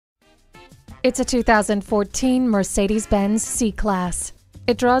It's a 2014 Mercedes-Benz C-Class.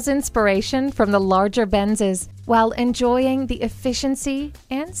 It draws inspiration from the larger Benzes while enjoying the efficiency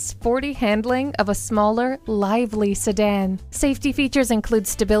and sporty handling of a smaller, lively sedan. Safety features include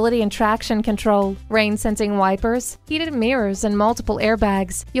stability and traction control, rain-sensing wipers, heated mirrors, and multiple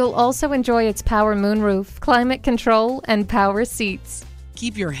airbags. You'll also enjoy its power moonroof, climate control, and power seats.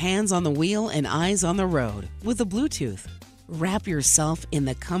 Keep your hands on the wheel and eyes on the road with the Bluetooth. Wrap yourself in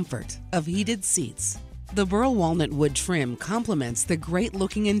the comfort of heated seats. The burl walnut wood trim complements the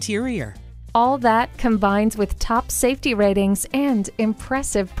great-looking interior. All that combines with top safety ratings and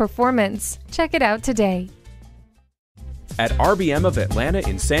impressive performance. Check it out today. At RBM of Atlanta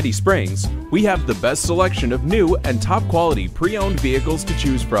in Sandy Springs, we have the best selection of new and top-quality pre-owned vehicles to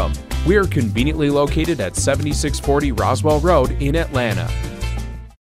choose from. We are conveniently located at 7640 Roswell Road in Atlanta.